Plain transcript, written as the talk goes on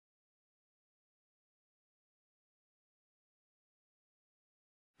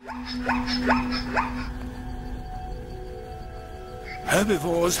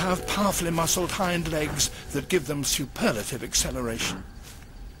Herbivores have powerfully muscled hind legs that give them superlative acceleration.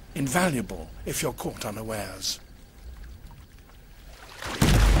 Invaluable if you're caught unawares.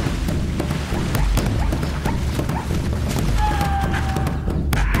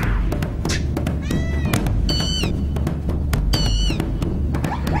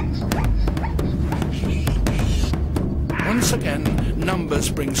 Once again, numbers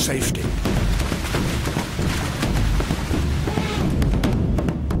bring safety.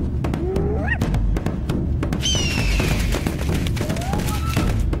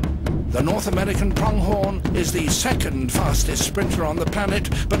 The North American pronghorn is the second fastest sprinter on the planet,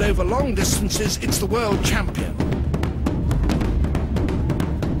 but over long distances it's the world champion.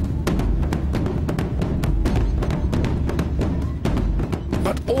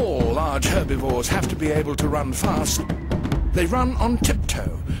 But all large herbivores have to be able to run fast. They run on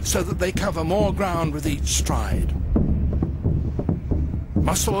tiptoe so that they cover more ground with each stride.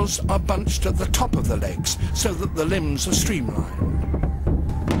 Muscles are bunched at the top of the legs so that the limbs are streamlined.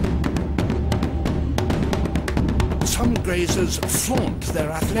 Some grazers flaunt their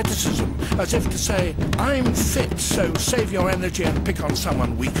athleticism as if to say, "I'm fit, so save your energy and pick on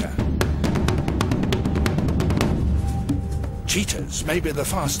someone weaker." Cheetahs may be the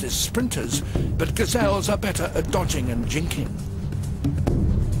fastest sprinters, but gazelles are better at dodging and jinking.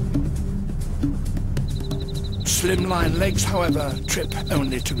 Slimline legs, however, trip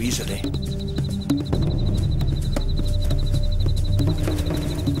only too easily.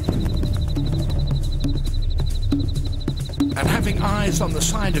 And having eyes on the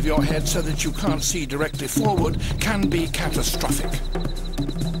side of your head so that you can't see directly forward can be catastrophic.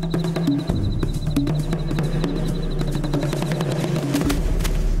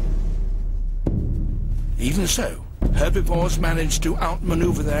 Even so, herbivores manage to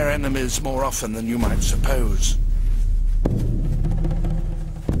outmaneuver their enemies more often than you might suppose.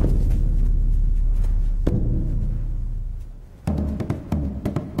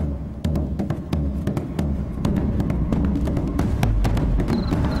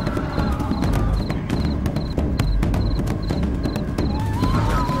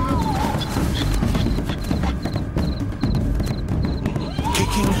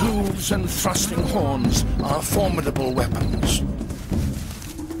 Kicking hooves and thrusting horns are formidable weapons.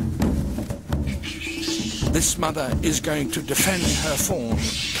 This mother is going to defend her fawn,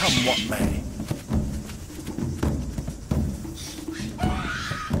 come what may.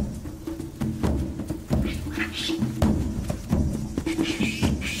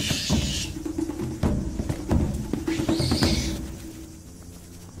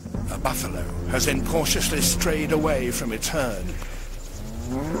 A buffalo has incautiously strayed away from its herd.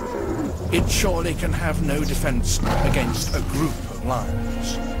 It surely can have no defense against a group of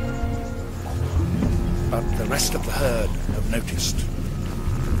lions. But the rest of the herd have noticed.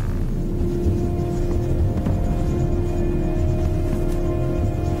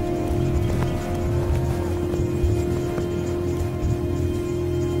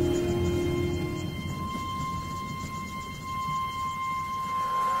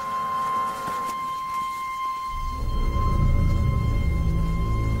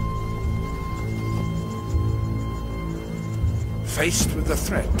 Faced with the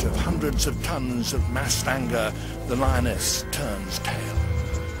threat of hundreds of tons of massed anger, the lioness turns tail.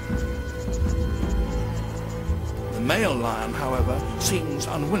 The male lion, however, seems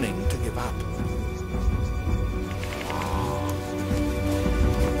unwilling to give up.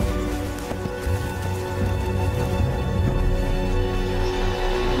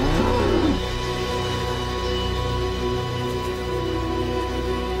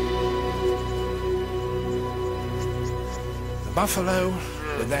 The buffalo,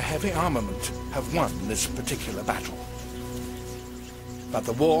 with their heavy armament, have won this particular battle. But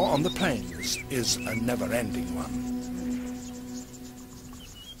the war on the plains is a never-ending one.